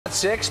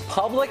6,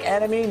 public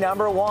enemy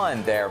number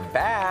 1. They're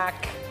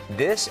back.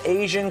 This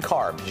Asian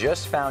carp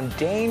just found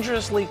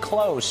dangerously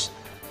close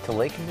to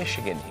Lake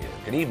Michigan here.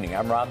 Good evening,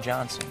 I'm Rob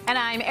Johnson. And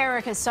I'm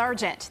Erica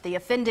Sargent. The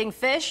offending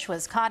fish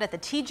was caught at the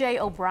T.J.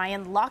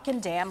 O'Brien Lock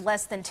and Dam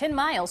less than 10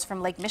 miles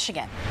from Lake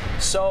Michigan.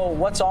 So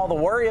what's all the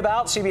worry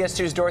about? CBS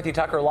 2's Dorothy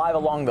Tucker live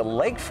along the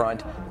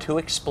lakefront to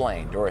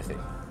explain. Dorothy.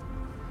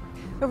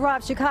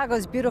 Rob,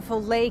 Chicago's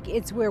beautiful lake,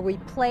 it's where we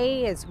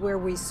play, it's where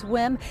we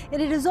swim,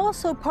 and it is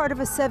also part of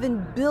a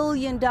 $7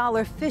 billion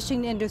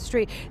fishing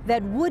industry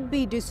that would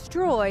be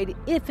destroyed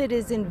if it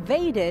is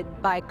invaded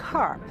by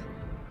carp.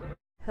 It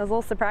was a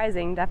little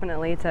surprising,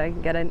 definitely, to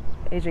get an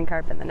Asian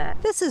carp in the net.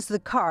 This is the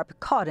carp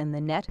caught in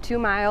the net. 2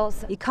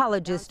 miles.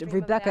 Ecologist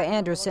Rebecca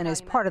Anderson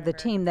is part of the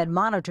team that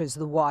monitors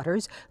the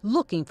waters,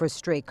 looking for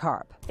stray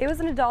carp. It was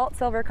an adult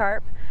silver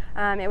carp.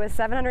 It was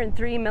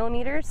 703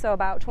 millimeters, so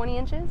about 20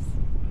 inches.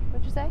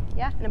 Would you say?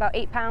 Yeah, and about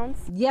 8 pounds.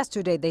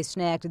 Yesterday they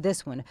snagged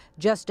this one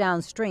just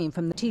downstream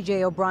from the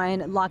T.J.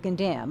 O'Brien Lock and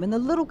Dam in the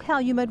Little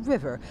Calumet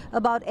River,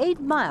 about 8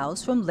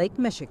 miles from Lake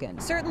Michigan.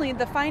 Certainly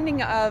the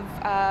finding of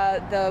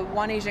the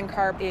one Asian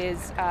carp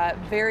is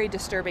very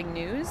disturbing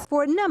news.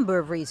 For a number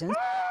of reasons.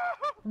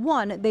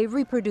 One, they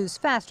reproduce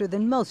faster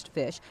than most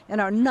fish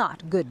and are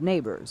not good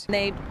neighbors.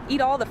 They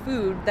eat all the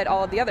food that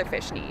all of the other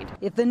fish need.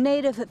 If the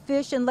native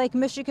fish in Lake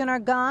Michigan are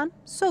gone,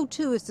 so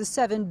too is the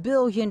 $7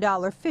 billion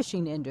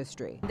fishing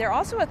industry. They're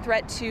also a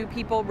threat to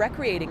people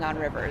recreating on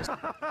rivers.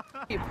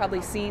 You've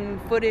probably seen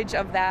footage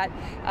of that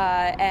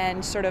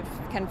and sort of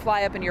can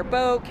fly up in your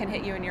boat, can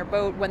hit you in your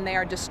boat when they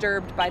are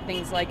disturbed by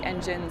things like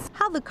engines.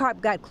 How the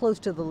carp got close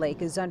to the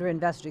lake is under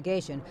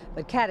investigation,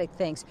 but Caddick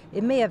thinks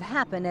it may have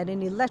happened at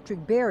an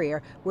electric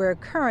barrier where a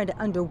current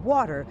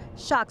underwater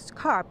shocks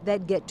carp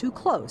that get too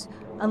close,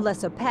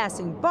 unless a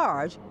passing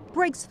barge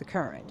breaks the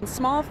current.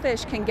 Small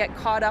fish can get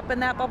caught up in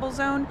that bubble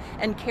zone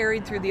and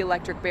carried through the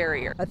electric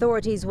barrier.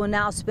 Authorities will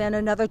now spend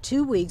another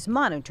 2 weeks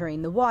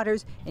monitoring the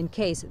waters in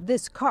case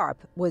this carp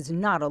was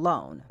not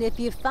alone. If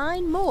you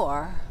find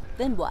more,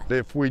 then what?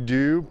 If we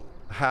do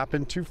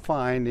happen to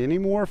find any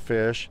more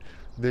fish,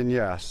 then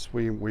yes,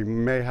 we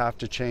may have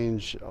to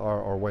change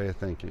our way of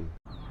thinking.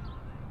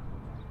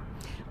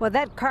 Well,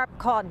 that carp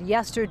caught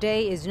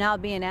yesterday is now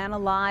being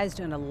analyzed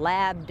in a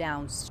lab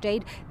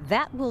downstate.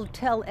 That will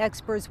tell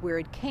experts where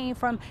it came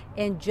from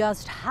and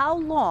just how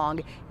long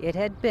it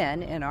had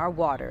been in our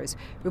waters.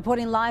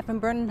 Reporting live from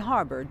Vernon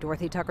Harbor,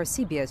 Dorothy Tucker,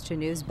 CBS 2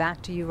 News.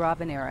 Back to you,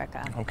 Rob and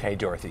Erica. Okay,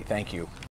 Dorothy, thank you.